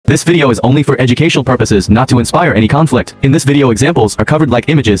This video is only for educational purposes, not to inspire any conflict. In this video, examples are covered like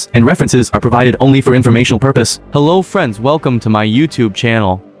images, and references are provided only for informational purpose. Hello friends, welcome to my YouTube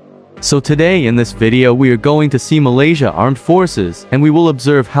channel. So today in this video we are going to see Malaysia Armed Forces, and we will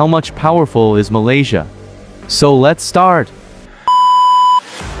observe how much powerful is Malaysia. So let's start.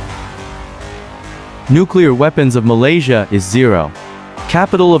 Nuclear weapons of Malaysia is 0.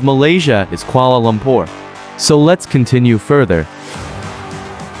 Capital of Malaysia is Kuala Lumpur. So let's continue further.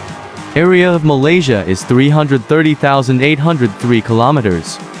 Area of Malaysia is 330,803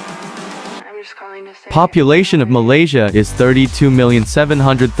 kilometers. Population of Malaysia is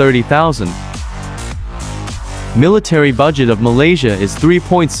 32,730,000. Military budget of Malaysia is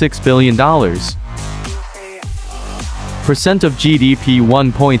 $3.6 billion. Percent of GDP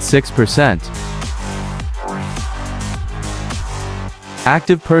 1.6%.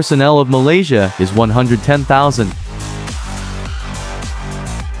 Active personnel of Malaysia is 110,000.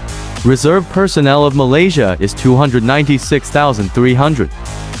 Reserve personnel of Malaysia is 296,300.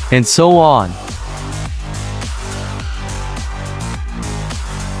 And so on.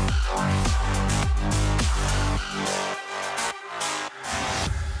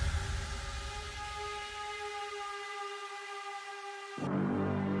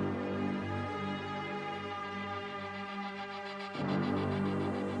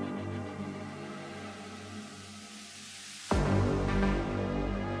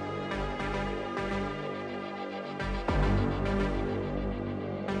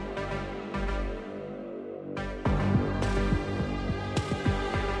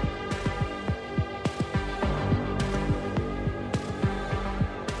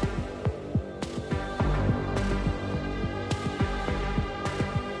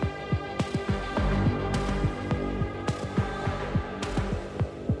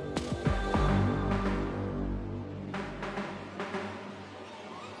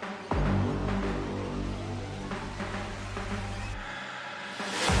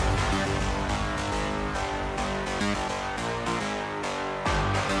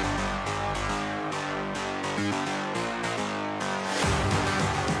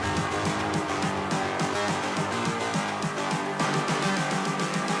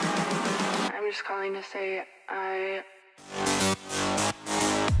 Just calling to say I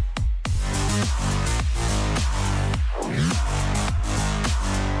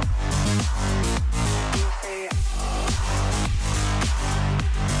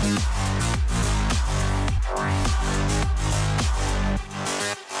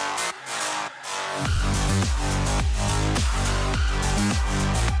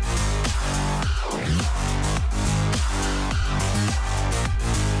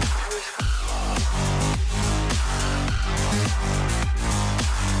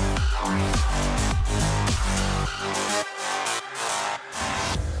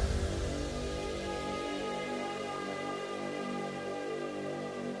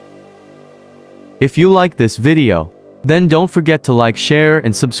If you like this video, then don't forget to like, share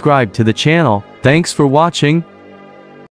and subscribe to the channel. Thanks for watching.